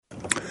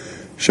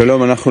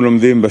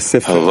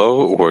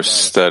Hello, we're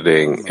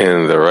studying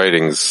in the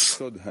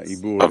writings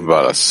of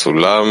Baal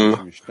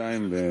HaSulam,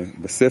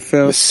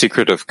 The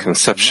Secret of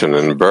Conception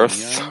and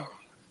Birth.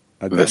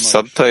 The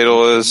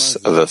subtitle is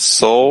The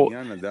Soul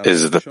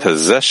is the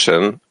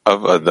Possession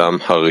of Adam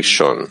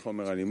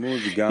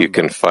HaRishon. You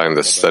can find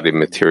the study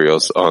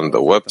materials on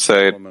the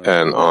website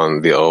and on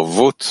the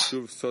Alvut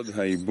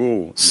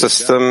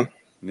system.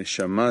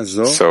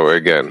 So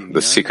again,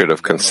 The Secret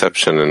of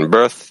Conception and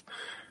Birth,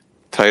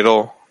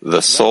 title,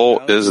 The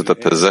Soul is the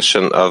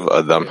Possession of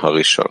Adam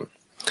HaRishon.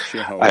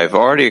 I have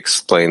already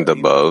explained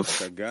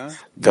above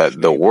that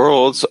the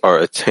worlds are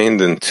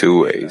attained in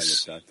two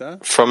ways,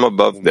 from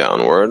above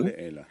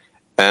downward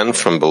and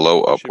from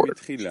below upward.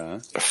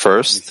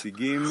 First,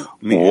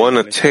 one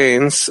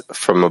attains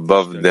from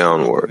above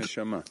downward,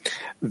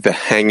 the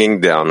hanging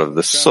down of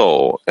the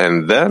soul,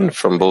 and then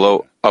from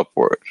below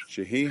upward,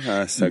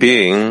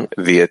 being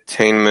the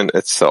attainment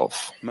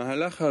itself.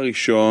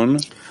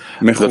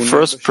 The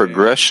first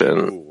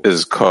progression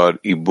is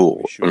called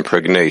ibul,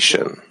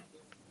 impregnation,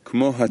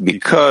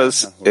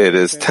 because it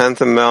is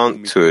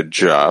tantamount to a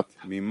drop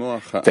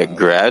that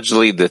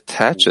gradually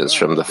detaches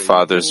from the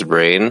father's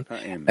brain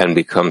and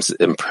becomes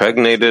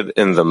impregnated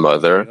in the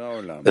mother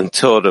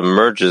until it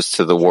emerges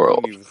to the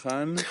world.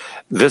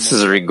 This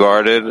is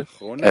regarded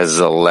as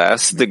the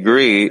last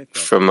degree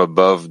from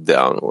above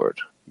downward,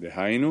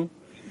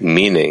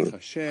 meaning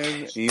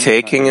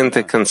taking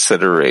into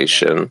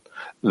consideration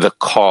the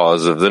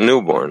cause of the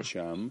newborn.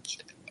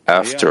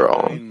 After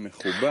all,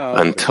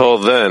 until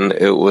then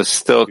it was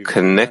still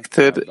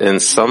connected in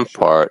some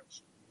part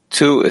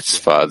to its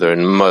father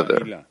and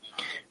mother,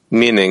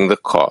 meaning the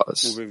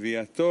cause.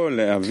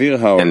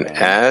 And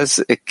as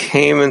it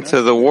came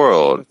into the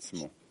world,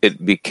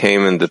 it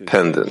became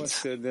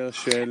independent.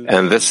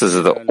 And this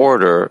is the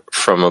order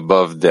from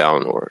above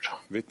downward.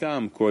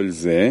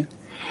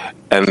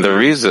 And the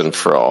reason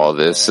for all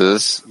this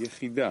is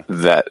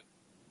that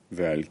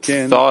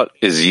thought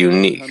is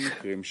unique.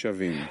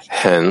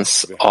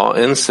 Hence, all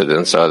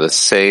incidents are the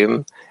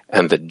same,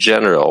 and the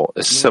general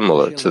is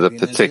similar to the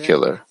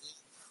particular.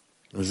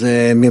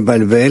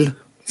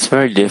 It's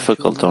very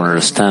difficult to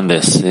understand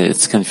this.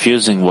 It's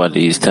confusing what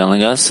he's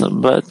telling us,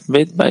 but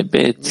bit by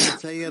bit,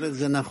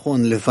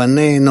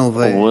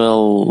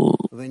 we'll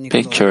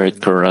picture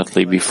it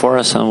correctly before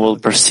us and we'll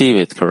perceive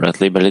it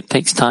correctly, but it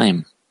takes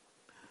time.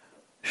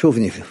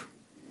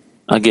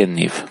 Again,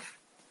 Niv.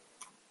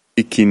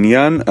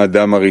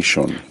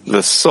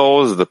 The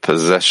soul is the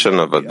possession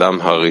of Adam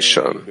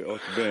HaRishon.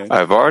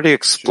 I've already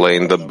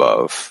explained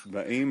above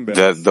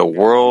that the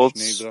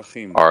worlds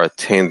are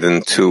attained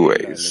in two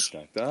ways,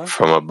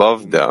 from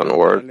above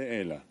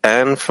downward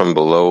and from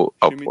below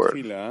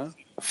upward.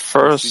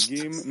 First,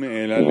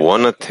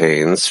 one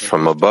attains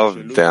from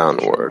above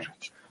downward,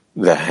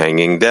 the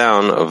hanging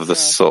down of the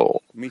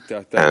soul,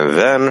 and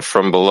then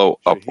from below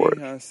upward,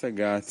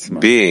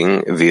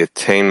 being the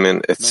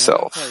attainment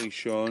itself.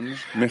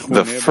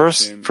 The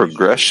first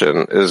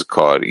progression is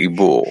called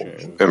ibul,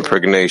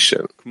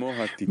 impregnation,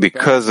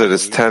 because it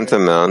is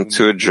tantamount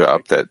to a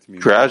drop that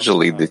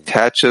gradually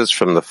detaches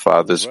from the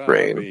father's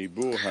brain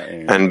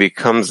and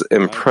becomes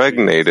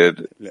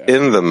impregnated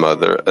in the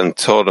mother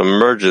until it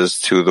emerges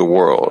to the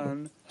world.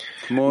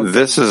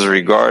 This is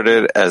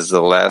regarded as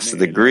the last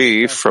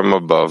degree from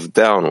above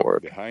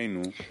downward,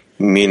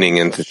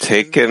 meaning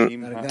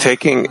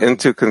taking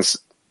into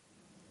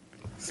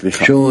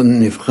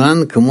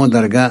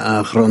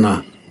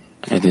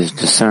It is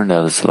discerned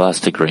as the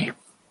last degree.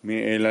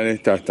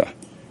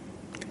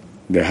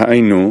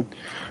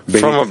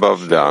 From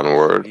above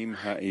downward,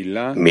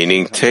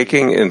 meaning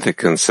taking into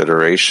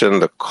consideration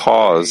the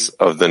cause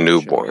of the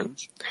newborn.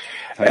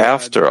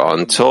 After,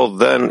 until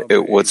then,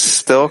 it was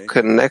still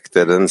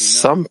connected in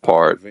some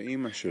part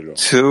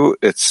to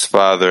its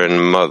father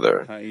and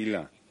mother,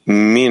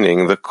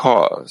 meaning the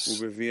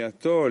cause.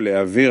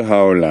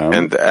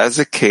 And as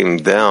it came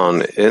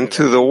down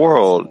into the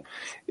world,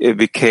 it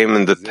became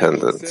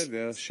independent.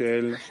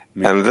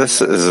 And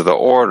this is the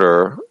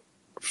order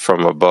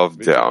from above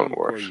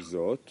downward.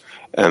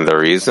 And the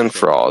reason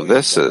for all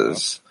this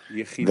is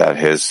that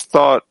his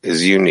thought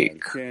is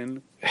unique.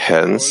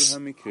 Hence,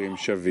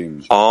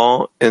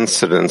 all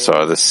incidents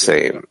are the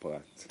same,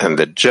 and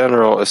the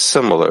general is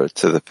similar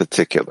to the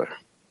particular.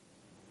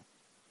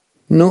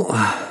 Well,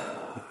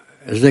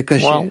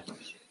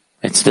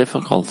 it's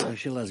difficult.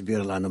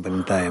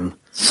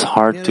 It's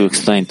hard to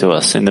explain to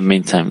us. In the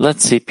meantime,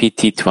 let's see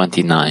PT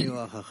 29.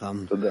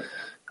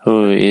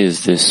 Who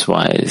is this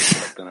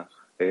wise guy?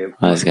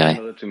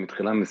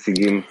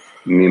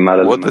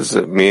 What does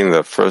it mean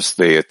that first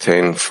they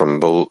attain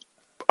from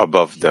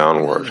above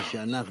downward?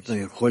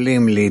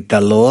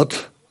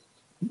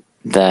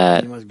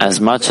 That as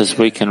much as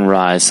we can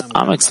rise,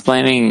 I'm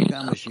explaining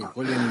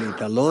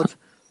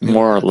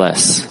more or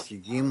less.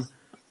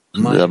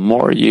 The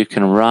more you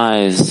can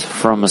rise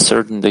from a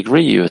certain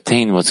degree, you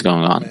attain what's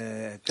going on.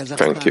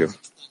 Thank you.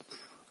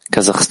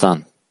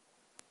 Kazakhstan.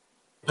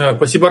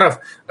 Спасибо, Раф.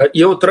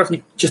 Я вот, Раф,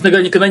 честно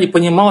говоря, никогда не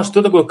понимал,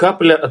 что такое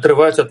капля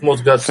отрывается от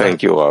мозга отца.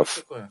 Thank you,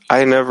 Rav.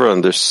 I never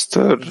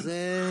understood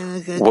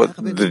what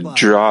the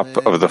drop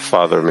of the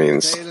father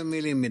means.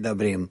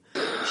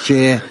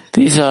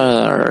 These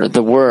are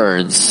the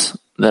words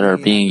that are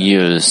being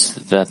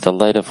used, that the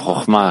light of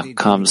Chokhmah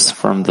comes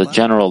from the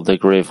general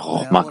degree of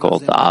Chokhmah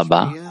called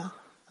Abba,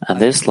 and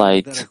this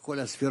light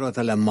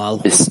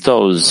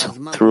bestows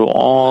through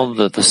all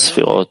the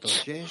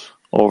Sfirot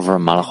over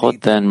Malchut.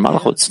 Then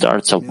Malchut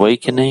starts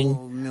awakening,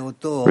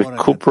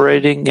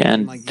 recuperating,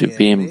 and to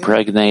be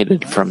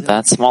impregnated from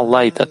that small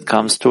light that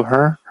comes to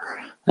her,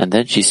 and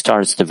then she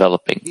starts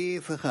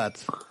developing.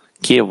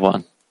 Kiev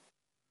 1.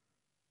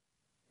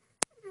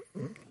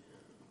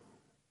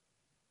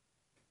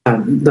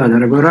 Да,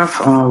 дорогой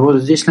Раф,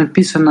 вот здесь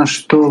написано,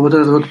 что вот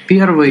этот вот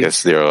первый...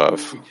 Yes, dear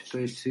Rav.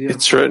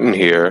 It's written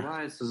here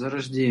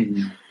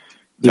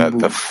that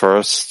the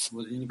first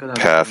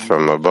path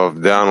from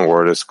above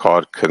downward is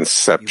called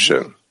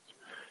conception.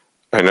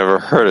 I never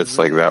heard it's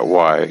like that.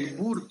 Why?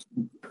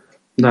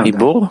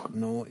 Ibur?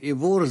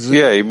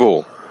 Yeah,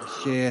 Ibur.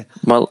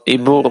 Well,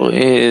 Ibur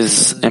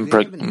is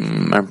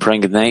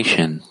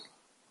impregnation.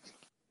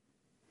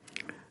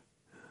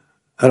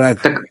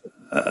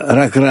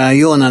 רק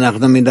רעיון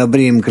אנחנו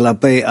מדברים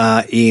כלפי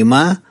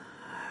האמא,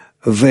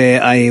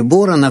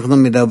 והעיבור אנחנו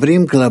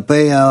מדברים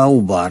כלפי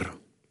העובר.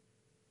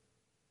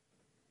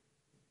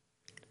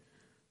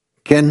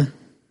 כן?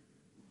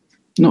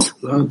 Ну,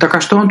 так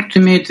а что он тут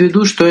имеет в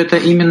виду, что это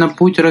именно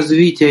путь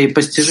развития и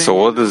постижения? So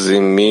what does he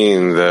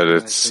mean that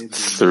it's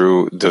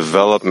through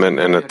development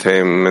and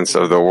attainments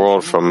of the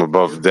world from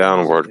above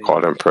downward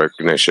called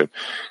impregnation?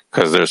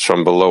 Because there's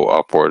from below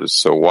upwards.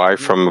 So why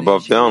from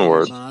above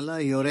downward?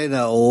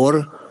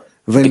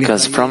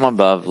 Because from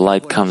above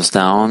light comes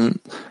down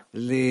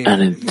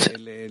and it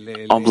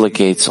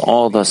obligates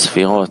all the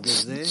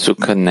Sfirot to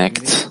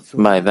connect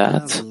by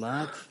that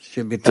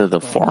to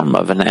the form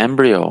of an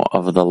embryo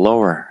of the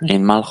lower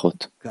in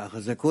Malchut.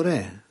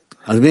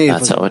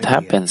 That's how it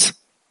happens.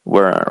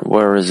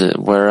 Where is it?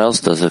 Where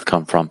else does it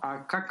come from?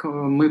 Как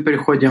мы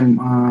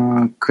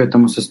приходим к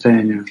этому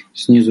состоянию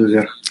снизу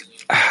вверх?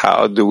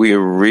 How do we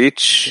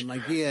reach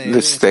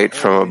the state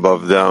from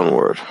above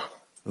downward?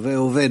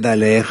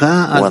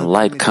 When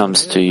light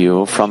comes to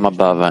you from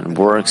above and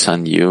works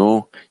on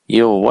you,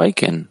 you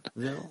awaken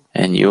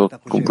and you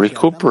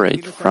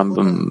recuperate from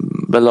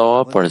below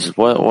upwards.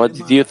 What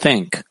do you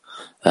think?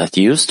 That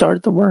you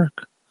start the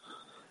work?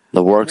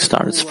 The work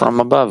starts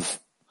from above.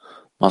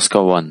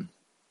 Moscow 1.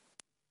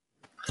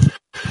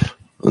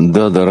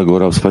 Да, дорогой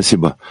Рав,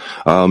 спасибо.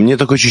 Мне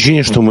такое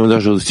ощущение, что мы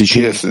даже в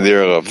течение... Yes,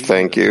 dear Rav,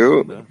 thank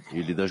you.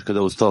 Или даже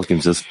когда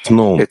сталкиваемся с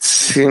сном... It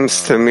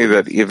seems to me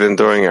that even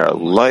during our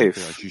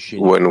life,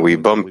 when we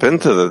bump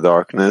into the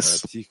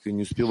darkness,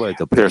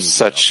 there's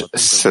such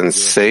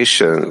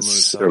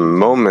sensations or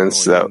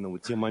moments that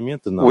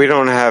we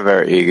don't have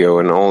our ego,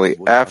 and only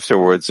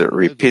afterwards it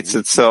repeats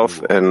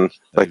itself and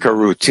like a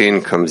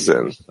routine comes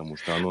in.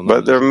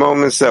 But there are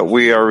moments that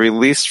we are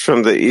released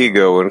from the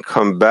ego and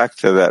come back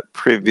to that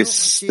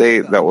previous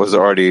state that was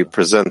already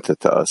presented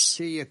to us.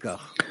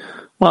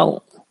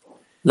 Well,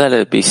 let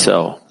it be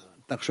so.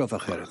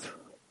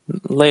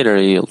 Later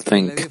you'll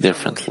think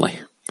differently.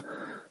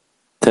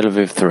 Tel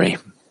Aviv 3.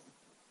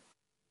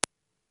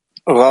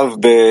 In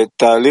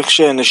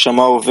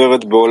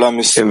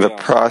the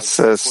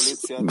process,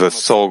 the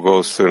soul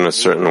goes through in a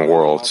certain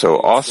world. So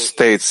all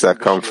states that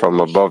come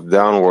from above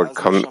downward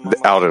come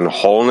out in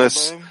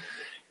wholeness,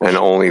 and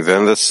only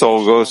then the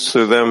soul goes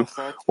through them?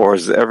 Or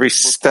does every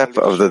step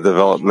of the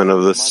development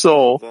of the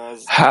soul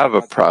have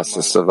a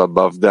process of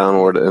above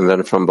downward and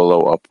then from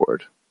below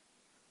upward?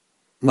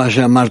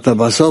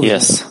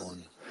 Yes.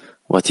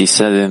 What he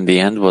said in the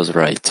end was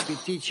right.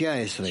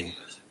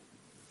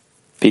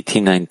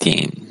 PT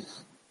 19.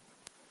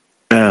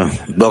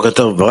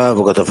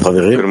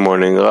 Good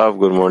morning, Rav.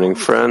 Good morning,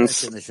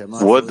 friends.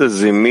 What does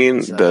he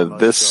mean that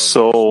this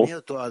soul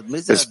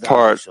is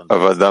part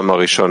of Adam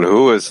HaRishon?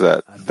 Who is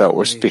that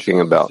we're speaking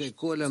about?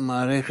 Adam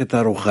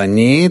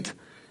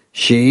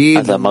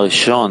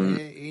HaRishon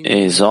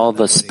is all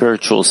the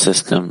spiritual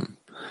system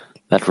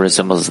that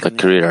resembles the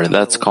Creator.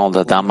 That's called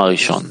Adam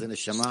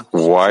HaRishon.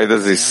 Why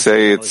does he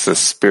say it's his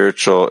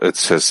spiritual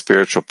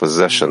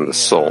possession, the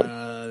soul?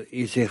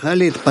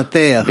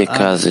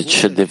 Because it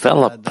should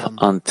develop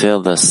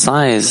until the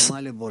size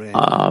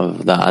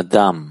of the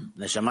Adam,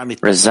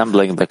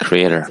 resembling the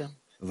Creator.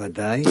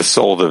 The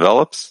soul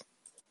develops?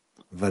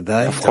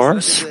 Of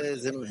course.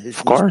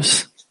 Of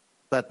course.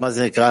 Can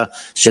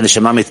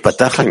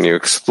you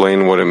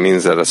explain what it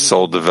means that a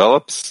soul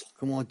develops?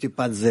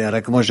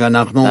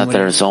 That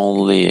there's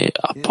only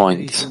a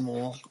point,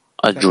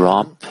 a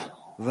drop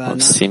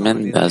of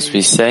semen, as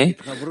we say,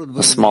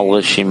 a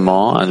small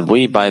shimo, and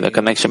we, by the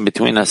connection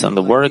between us and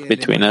the work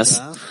between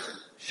us,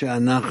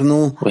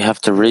 we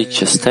have to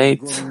reach a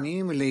state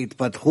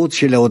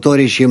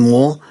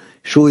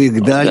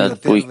that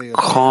we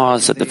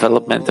cause the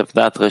development of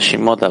that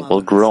Reshimo that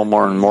will grow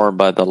more and more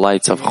by the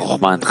lights of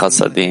Chokhmah and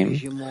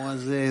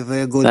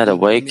Chasadim, that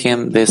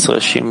awaken this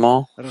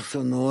Reshimo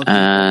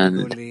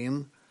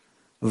and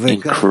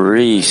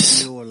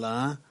increase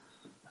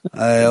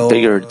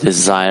bigger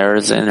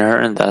desires in her,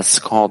 and that's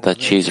called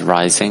that she's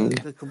rising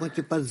like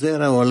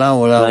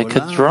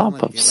a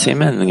drop of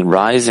semen,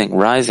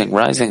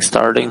 rising,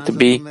 starting to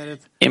be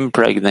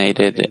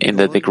impregnated in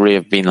the degree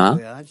of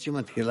Bina,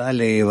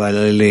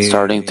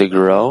 starting to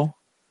grow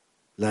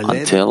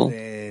until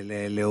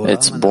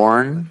it's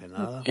born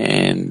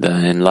in the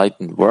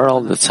enlightened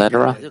world,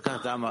 etc.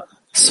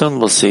 Soon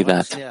we'll see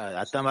that.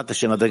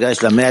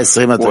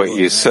 What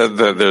you said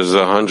that there's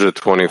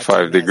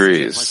 125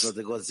 degrees.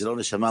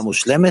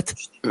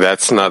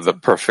 That's not the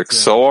perfect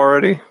soul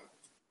already?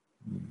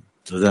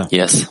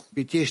 Yes.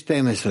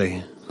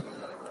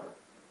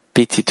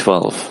 PT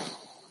 12.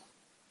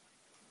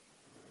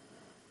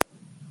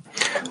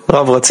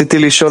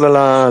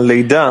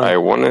 I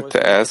wanted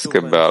to ask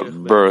about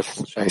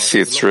birth. I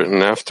see it's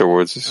written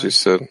afterwards, as you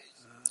said.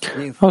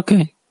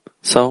 Okay.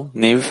 So,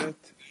 Niv.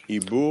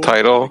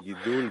 Title: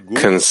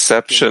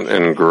 Conception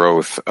and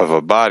Growth of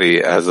a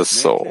Body as a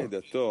Soul.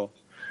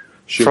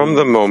 From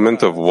the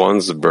moment of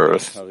one's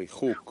birth,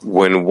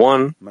 when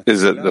one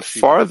is at the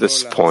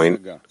farthest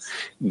point,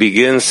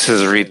 begins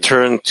his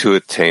return to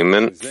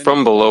attainment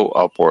from below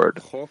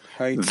upward.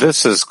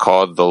 This is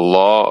called the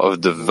law of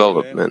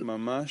development,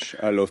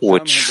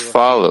 which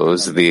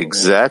follows the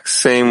exact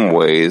same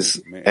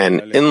ways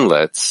and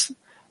inlets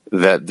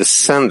that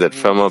descended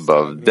from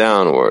above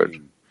downward.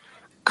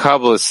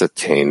 Kabbalists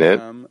attain it,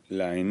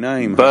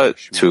 but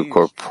to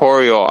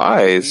corporeal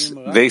eyes,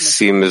 they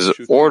seem as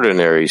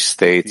ordinary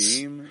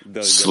states,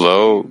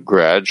 slow,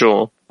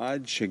 gradual,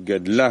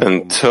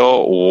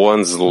 until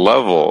one's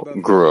level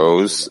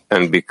grows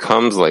and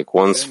becomes like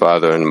one's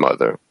father and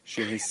mother.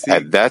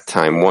 At that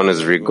time, one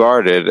is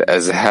regarded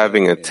as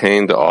having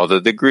attained all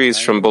the degrees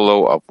from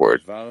below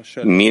upward,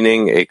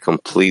 meaning a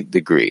complete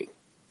degree.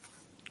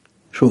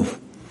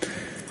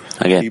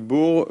 Again.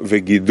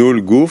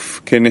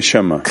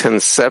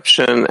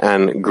 Conception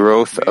and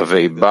growth of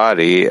a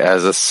body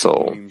as a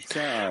soul.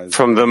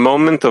 From the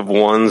moment of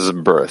one's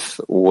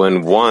birth,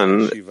 when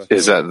one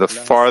is at the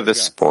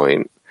farthest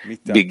point,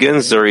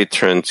 begins the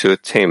return to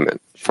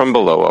attainment from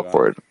below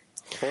upward.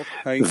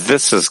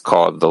 This is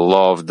called the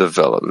law of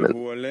development,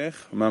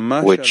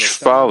 which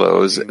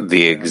follows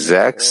the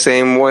exact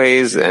same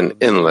ways and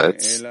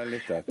inlets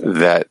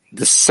that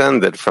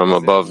descended from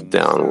above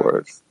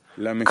downward.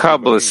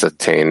 Kabbalists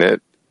attain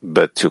it,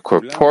 but to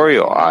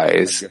corporeal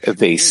eyes,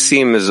 they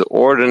seem as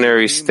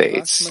ordinary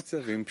states,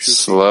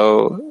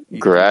 slow,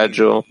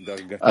 gradual,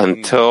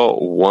 until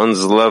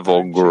one's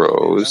level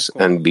grows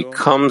and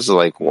becomes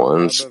like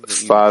one's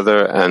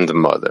father and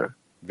mother.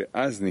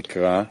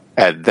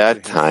 At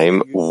that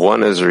time,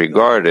 one is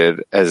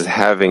regarded as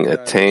having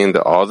attained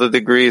all the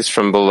degrees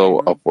from below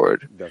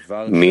upward,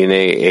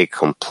 meaning a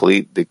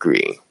complete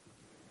degree.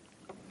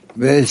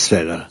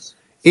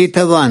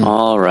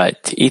 All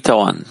right,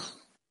 Itawan.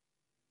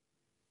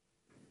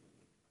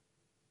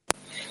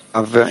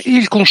 Rav,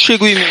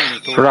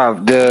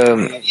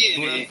 the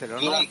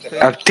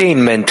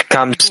attainment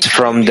comes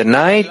from the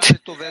night.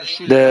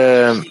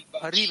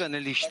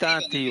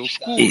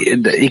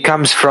 It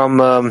comes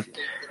from.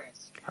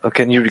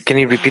 Can you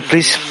repeat,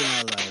 please?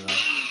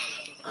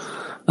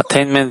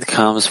 Attainment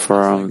comes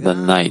from the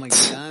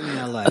night.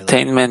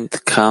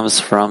 Attainment comes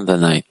from the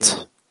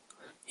night.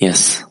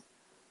 Yes.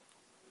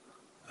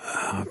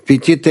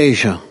 PT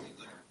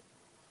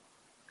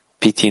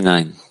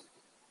 9.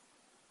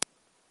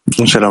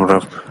 Shalom,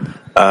 Rav.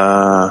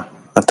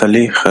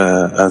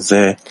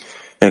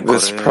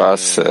 This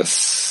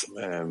process,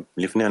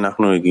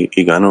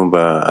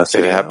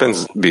 it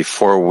happens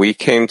before we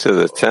came to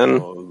the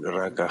 10,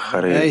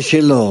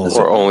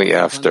 or only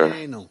after?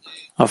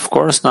 Of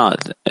course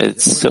not.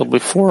 It's still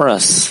before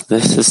us.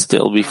 This is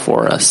still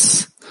before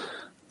us.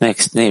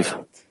 Next,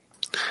 Niv.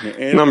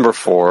 Number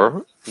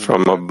 4,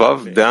 from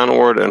above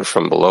downward and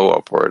from below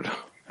upward.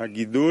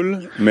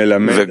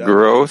 The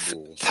growth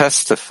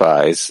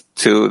testifies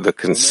to the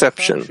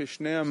conception.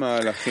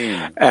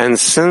 And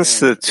since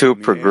the two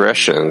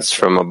progressions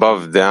from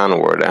above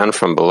downward and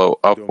from below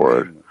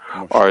upward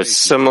are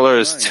similar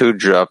as two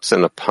drops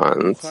in a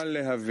pond,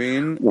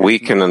 we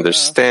can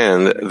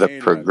understand the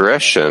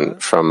progression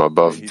from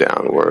above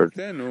downward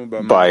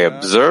by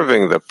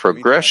observing the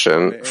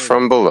progression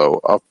from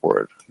below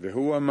upward,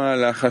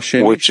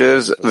 which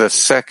is the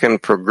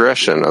second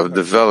progression of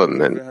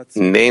development,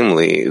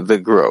 namely the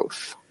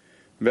growth.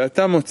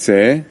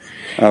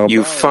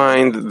 You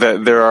find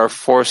that there are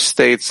 4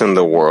 states in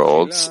the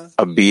world,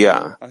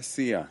 abiyah,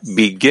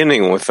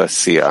 beginning with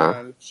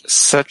asiyah,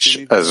 such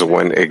as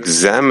when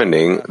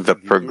examining the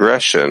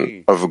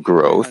progression of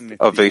growth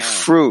of a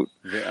fruit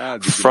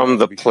from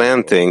the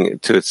planting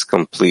to its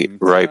complete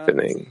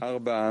ripening.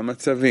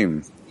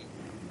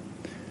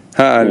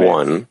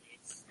 1.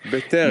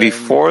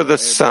 before the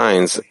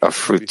signs of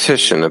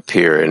fruition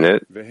appear in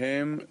it.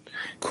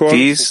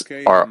 These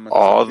are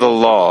all the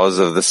laws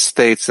of the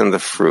states and the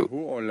fruit.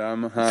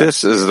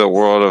 This is the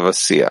world of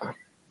Asiya.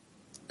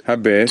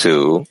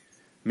 2.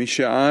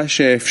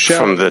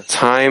 From the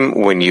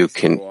time when you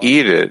can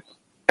eat it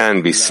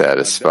and be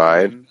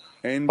satisfied,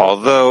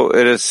 although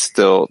it is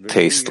still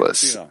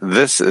tasteless.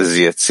 This is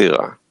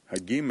Yetzirah.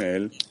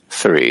 3.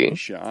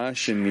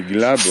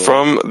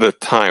 From the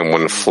time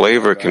when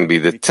flavor can be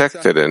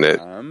detected in it,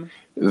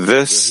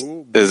 this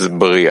is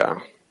Bria.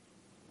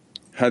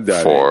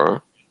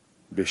 4.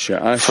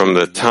 From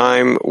the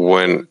time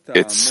when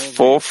its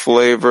full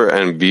flavor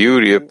and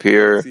beauty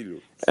appear,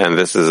 and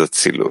this is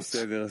Atzilut.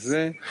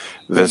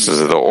 This is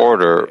the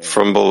order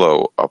from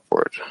below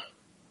upward.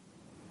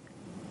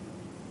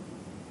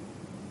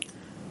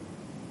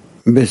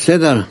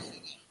 Beseder.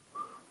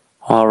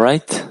 All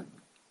right.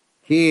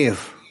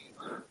 Kiev.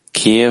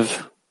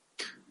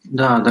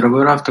 Да,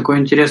 дорогой Рав, такое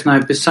интересное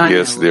описание.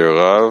 Yes, dear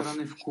Rav,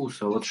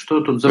 Вот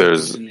что тут за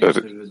there's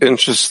an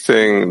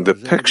interesting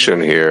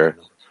depiction here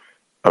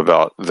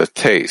about the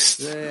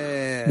taste.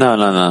 No.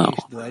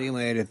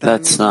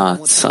 That's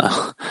not.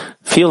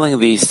 Feeling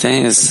these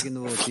things,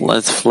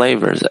 it's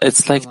flavors.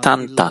 It's like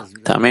tanta.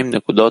 Tamim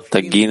nekudot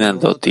tagina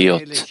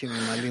dotiyot.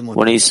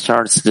 When he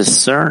starts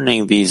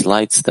discerning these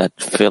lights that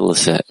fill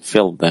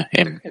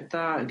him.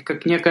 Это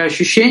как некое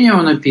ощущение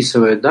он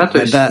описывает, да? То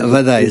есть...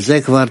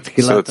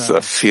 So it's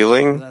a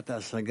feeling?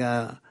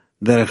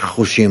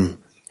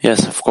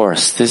 Yes, of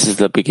course. This is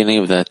the beginning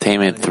of the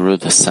attainment through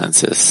the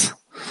senses.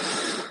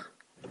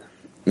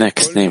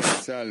 Next,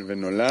 Niv.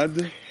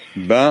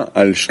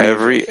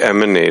 Every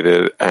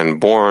emanated and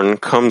born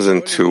comes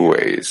in two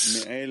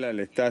ways.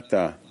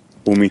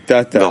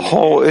 The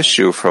whole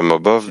issue from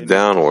above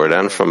downward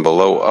and from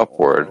below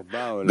upward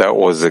that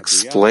was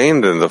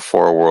explained in the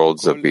four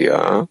worlds of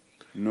Bia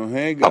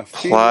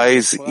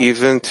applies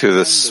even to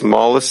the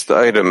smallest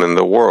item in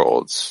the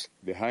worlds,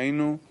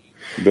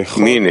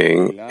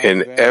 meaning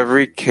in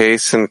every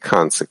case and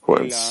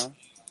consequence.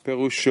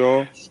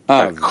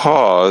 A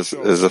cause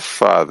is a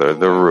father,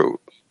 the root,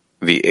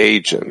 the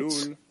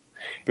agent.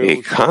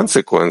 A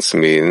consequence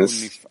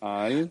means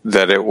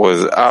that it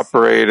was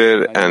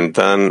operated and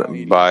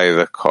done by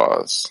the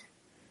cause.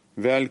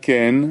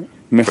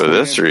 For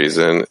this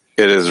reason,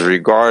 it is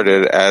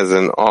regarded as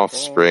an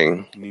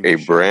offspring, a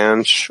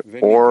branch,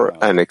 or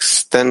an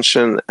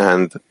extension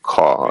and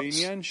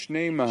cause.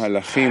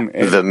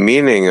 The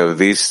meaning of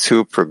these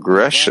two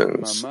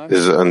progressions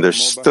is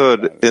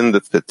understood in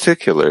the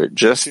particular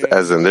just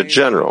as in the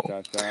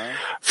general.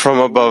 From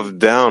above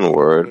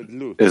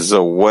downward is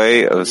a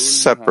way of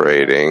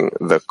separating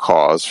the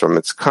cause from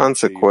its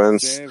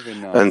consequence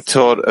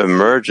until it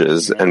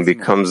emerges and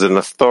becomes an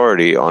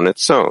authority on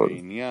its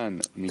own.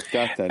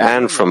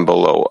 And from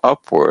below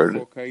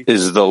upward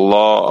is the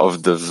law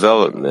of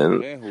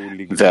development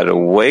that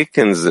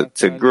awakens it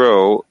to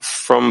grow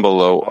from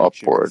below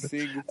upward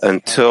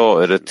until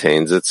it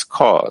attains its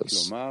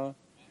cause.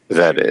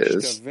 That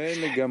is,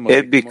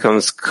 it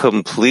becomes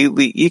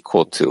completely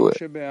equal to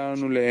it.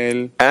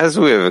 As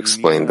we have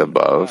explained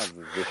above,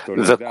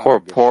 the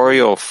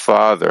corporeal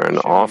father and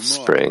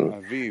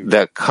offspring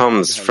that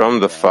comes from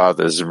the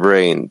father's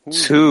brain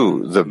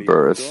to the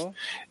birth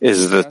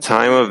is the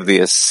time of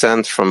the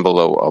ascent from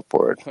below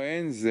upward.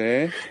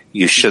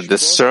 You should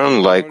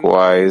discern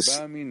likewise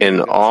in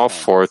all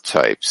four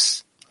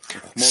types: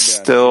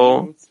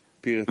 still,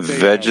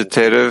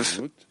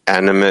 vegetative,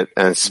 animate,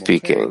 and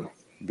speaking.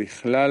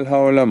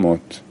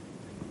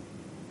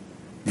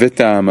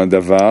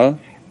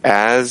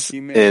 As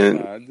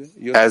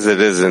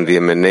it is in the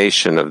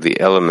emanation of the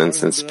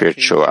elements in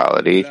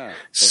spirituality,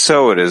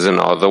 so it is in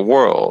all the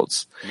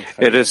worlds.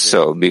 It is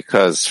so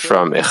because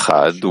from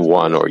Echad,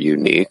 one or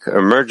unique,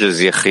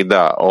 emerges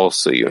Yechida,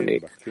 also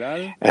unique.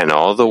 And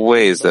all the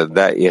ways that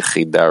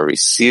Yechida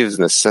receives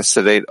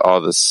necessitate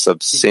all the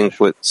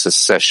subsequent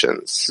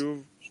successions.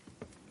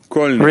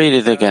 Read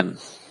it again.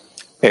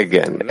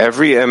 Again,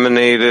 every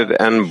emanated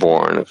and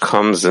born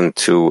comes in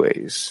two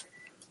ways.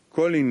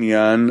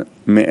 The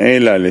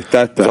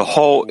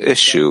whole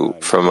issue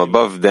from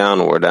above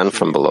downward and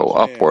from below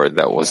upward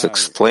that was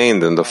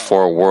explained in the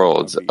four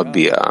worlds,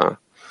 Abiyah,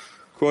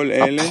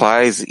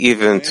 applies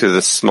even to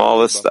the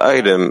smallest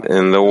item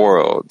in the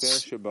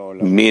worlds,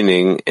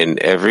 meaning in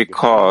every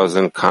cause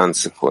and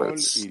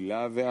consequence.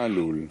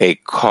 A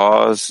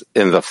cause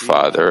in the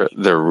father,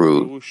 the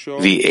root,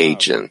 the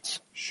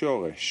agent.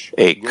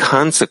 A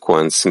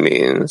consequence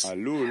means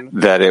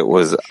that it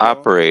was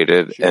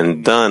operated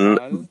and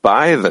done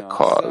by the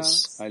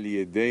cause.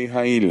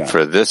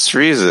 For this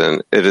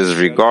reason, it is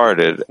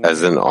regarded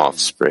as an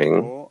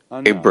offspring,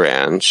 a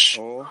branch,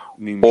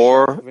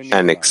 or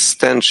an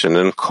extension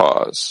and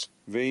cause.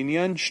 The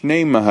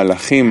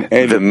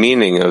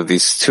meaning of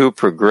these two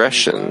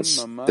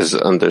progressions is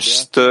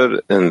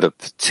understood in the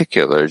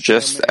particular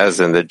just as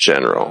in the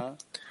general.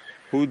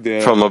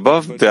 From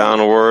above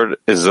downward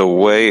is a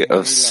way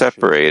of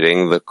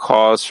separating the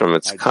cause from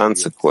its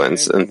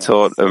consequence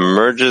until it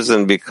emerges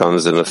and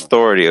becomes an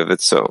authority of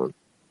its own.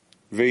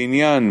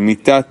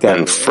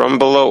 And from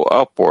below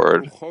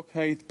upward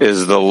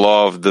is the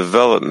law of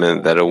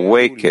development that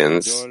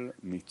awakens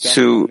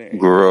to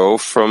grow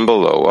from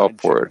below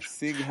upward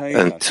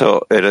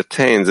until it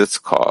attains its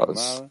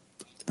cause.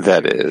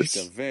 That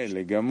is,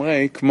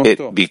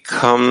 it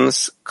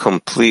becomes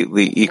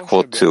completely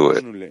equal to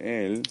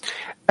it.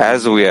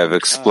 As we have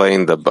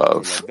explained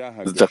above,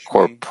 the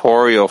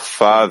corporeal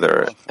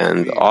father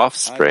and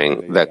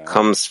offspring that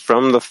comes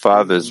from the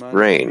father's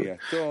brain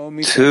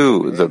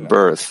to the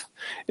birth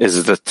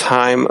is the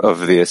time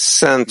of the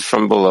ascent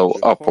from below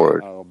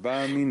upward.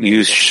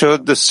 You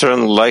should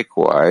discern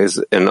likewise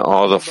in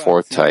all the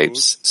four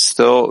types,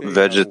 still,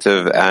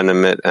 vegetative,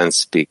 animate, and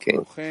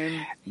speaking.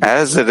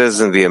 As it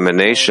is in the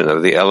emanation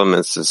of the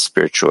elements of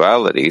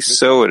spirituality,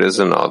 so it is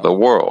in all the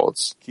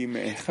worlds.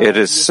 It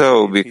is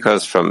so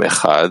because from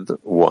Echad,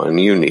 one,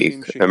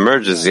 unique,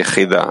 emerges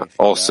Yechida,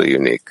 also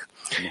unique.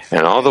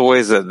 And all the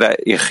ways that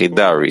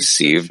Yechida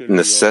received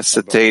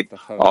necessitate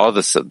all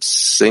the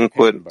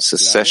subsequent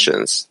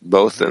successions,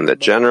 both in the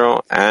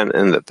general and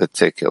in the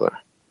particular.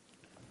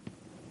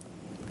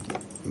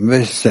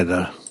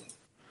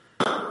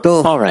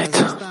 All right.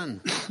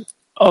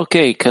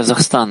 Okay,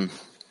 Kazakhstan.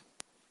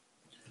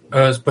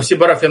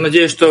 Спасибо, Раф. Я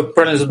надеюсь, что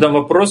правильно задам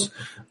вопрос.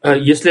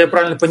 Если я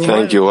правильно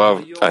понимаю... Thank you,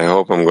 Rav. I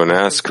hope I'm going to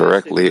ask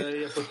correctly.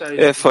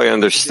 If I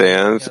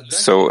understand,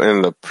 so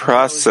in the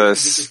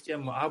process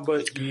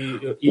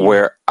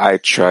where I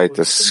try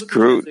to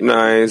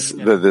scrutinize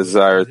the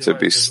desire to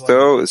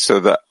bestow, so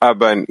the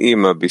Abba and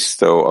Ima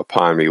bestow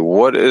upon me,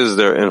 what is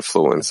their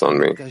influence on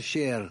me?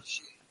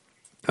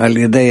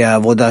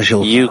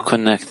 You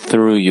connect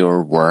through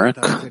your work.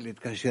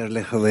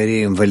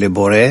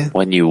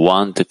 When you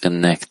want to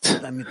connect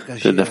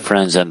to the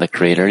friends and the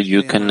Creator,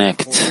 you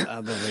connect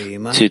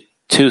to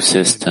two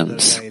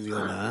systems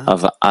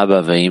of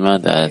Abba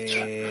Ve'ima that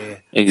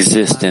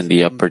exist in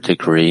the upper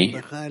degree,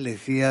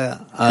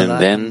 and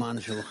then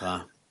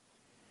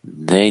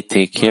they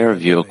take care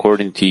of you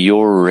according to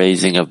your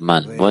raising of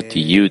man. What do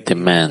you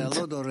demand?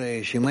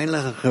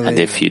 And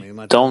if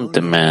you don't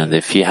demand,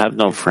 if you have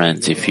no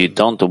friends, if you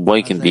don't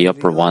awaken the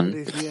upper one,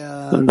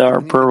 then the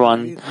upper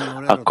one,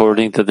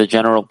 according to the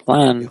general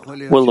plan,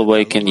 will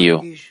awaken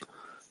you.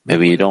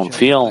 Maybe you don't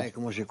feel.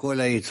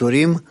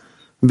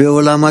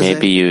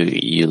 Maybe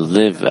you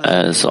live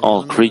as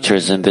all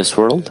creatures in this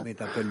world.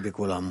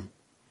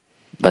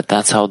 But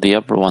that's how the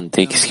upper one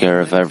takes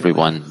care of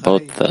everyone,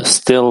 both the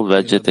still,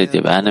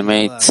 vegetative,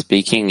 animate,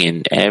 speaking,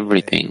 in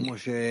everything.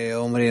 As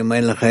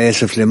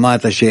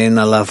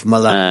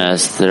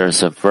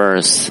there's a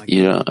verse,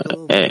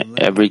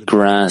 every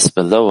grass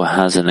below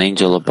has an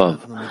angel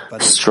above,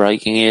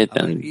 striking it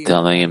and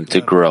telling him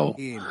to grow.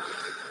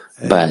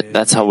 But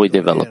that's how we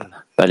develop.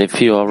 But if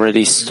you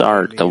already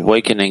start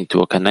awakening to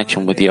a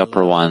connection with the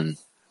upper one,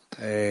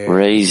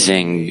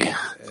 raising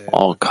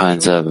all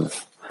kinds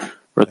of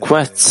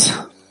requests,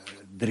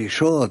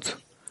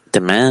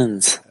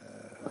 demands,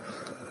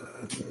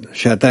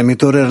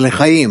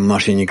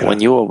 when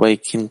you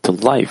awaken to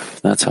life,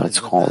 that's how it's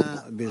called.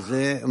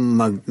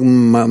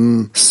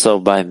 So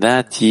by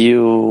that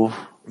you,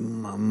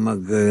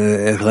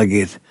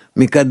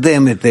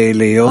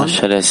 how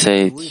should I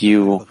say it,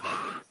 you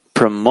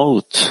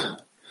promote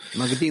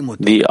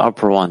the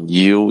upper one.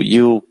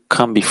 You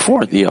come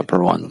before the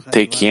upper one,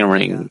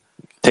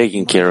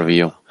 taking care of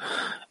you.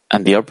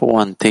 And the upper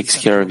one takes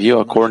care of you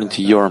according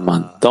to your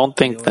man. Don't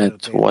think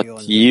that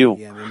what you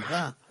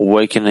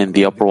awaken in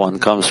the upper one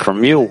comes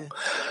from you.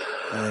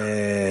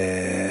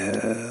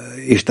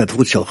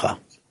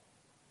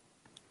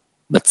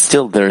 But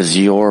still there's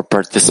your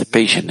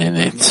participation in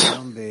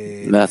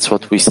it. That's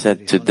what we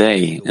said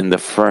today in the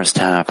first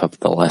half of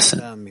the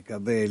lesson.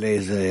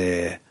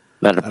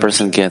 That a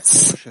person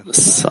gets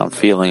some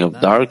feeling of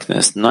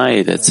darkness,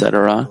 night,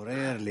 etc.,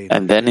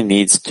 and then he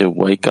needs to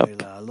wake up,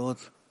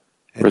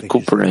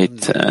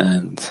 recuperate,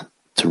 and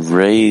to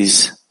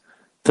raise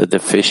the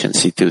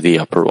deficiency to the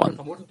upper one.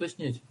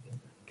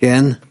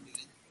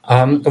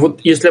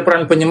 Вот если я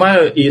правильно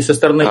понимаю, и со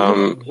стороны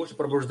больше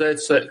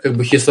пробуждается как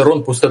бы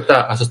хисарон,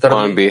 пустота, а со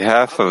стороны on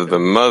behalf of the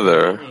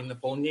mother,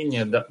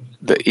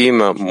 the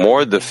Ima,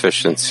 more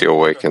deficiency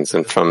awakens,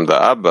 and from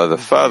the Abba, the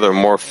father,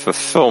 more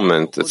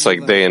fulfillment. It's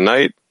like day and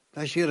night.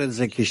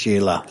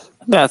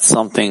 That's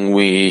something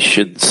we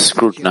should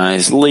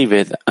scrutinize. Leave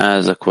it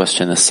as a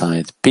question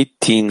aside.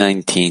 PT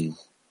 19.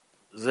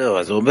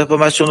 So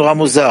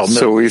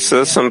he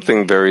says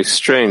something very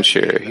strange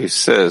here. He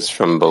says,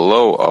 from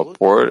below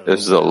upward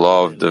is the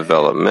law of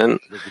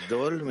development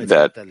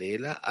that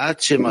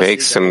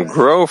makes him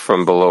grow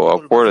from below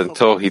upward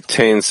until he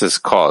attains his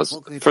cause.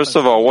 First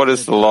of all, what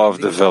is the law of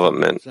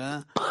development?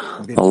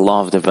 The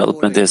law of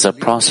development is a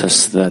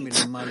process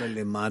that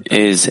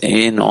is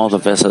in all the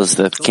vessels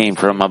that came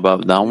from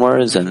above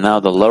downwards, and now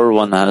the lower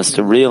one has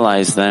to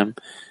realize them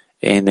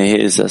in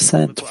his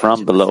ascent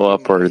from below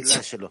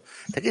upwards.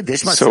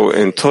 So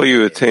until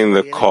you attain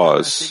the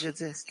cause,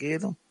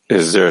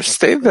 is there a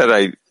state that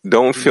I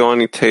don't feel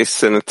any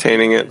taste in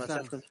attaining it?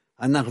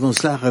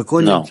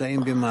 No.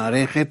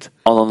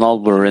 All in all,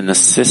 we're in a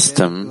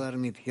system that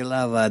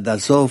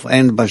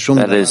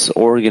is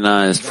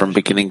organized from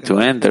beginning to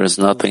end. There is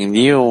nothing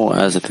new.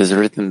 As it is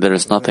written, there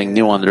is nothing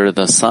new under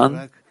the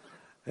sun.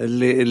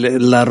 And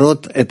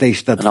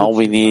all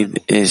we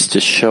need is to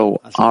show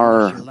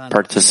our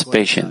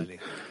participation,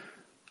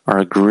 our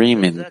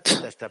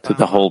agreement to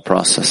the whole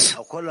process.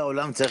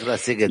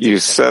 You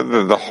said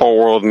that the whole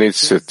world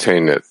needs to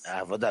attain it.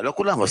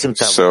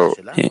 So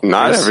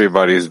not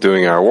everybody is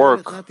doing our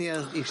work.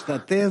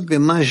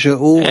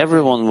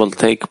 Everyone will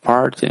take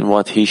part in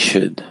what he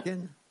should.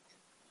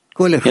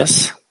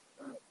 Yes?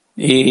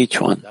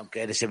 Each one.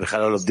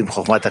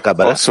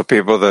 Also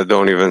people that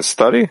don't even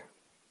study.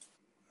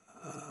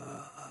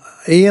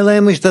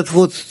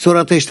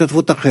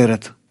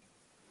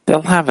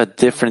 They'll have a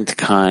different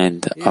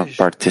kind of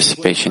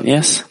participation,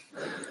 yes?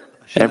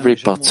 Every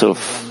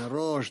patzuf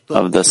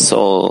of the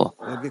soul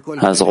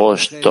has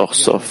Rosh, Toch,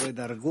 Sof,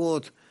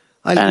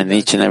 and in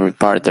each and every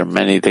part there are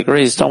many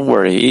degrees. Don't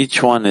worry,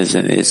 each one is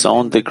in his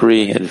own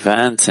degree,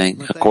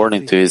 advancing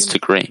according to his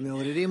degree.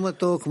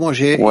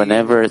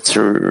 Whenever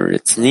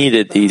it's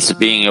needed, he's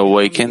being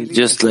awakened,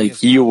 just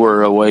like you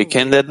were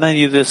awakened, and then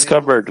you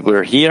discovered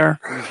we're here,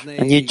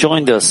 and you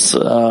joined us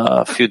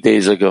a few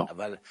days ago.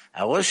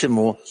 Yeah,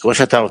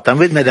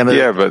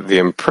 but the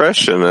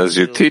impression, as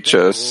you teach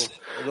us,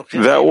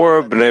 that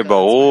we're Bnei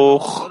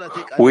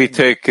Baruch, we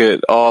take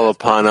it all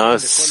upon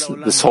us,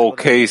 this whole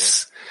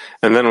case,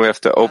 and then we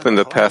have to open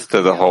the path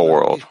to the whole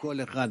world.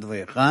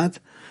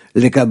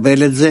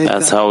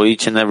 That's how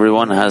each and every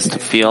one has to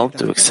feel,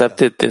 to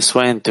accept it this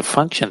way and to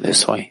function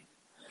this way.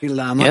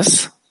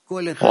 Yes?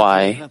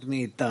 Why?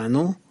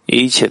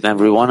 Each and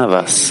every one of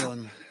us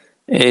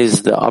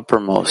is the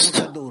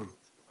uppermost.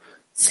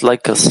 It's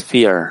like a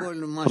sphere,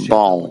 a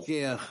ball.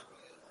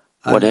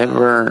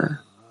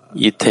 Whatever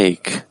you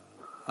take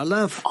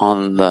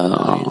on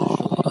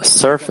the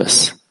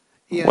surface,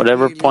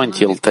 whatever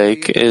point you'll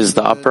take is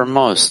the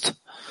uppermost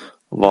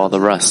of all the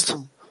rest.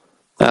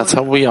 That's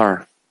how we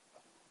are.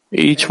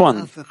 Each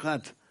one.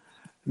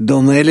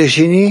 No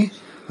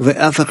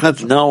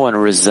one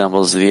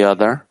resembles the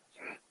other,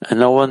 and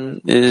no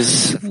one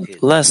is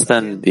less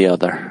than the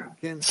other.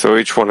 So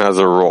each one has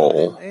a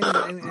role.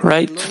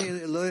 Right?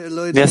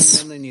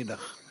 Yes.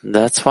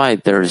 That's why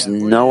there's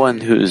no one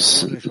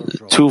who's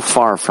too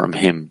far from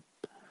him,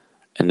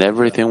 and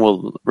everything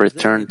will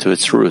return to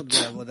its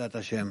root.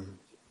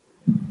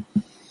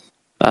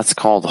 That's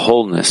called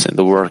wholeness in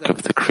the work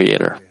of the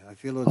Creator.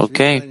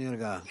 Okay?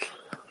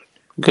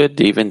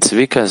 Good. Even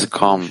Tzvika is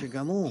calm.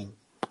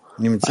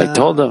 I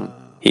told him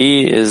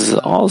he is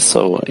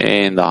also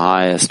in the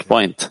highest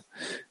point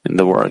in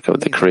the work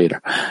of the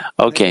Creator.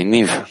 Okay,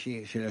 Niv,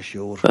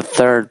 the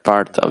third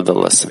part of the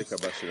lesson.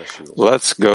 Let's go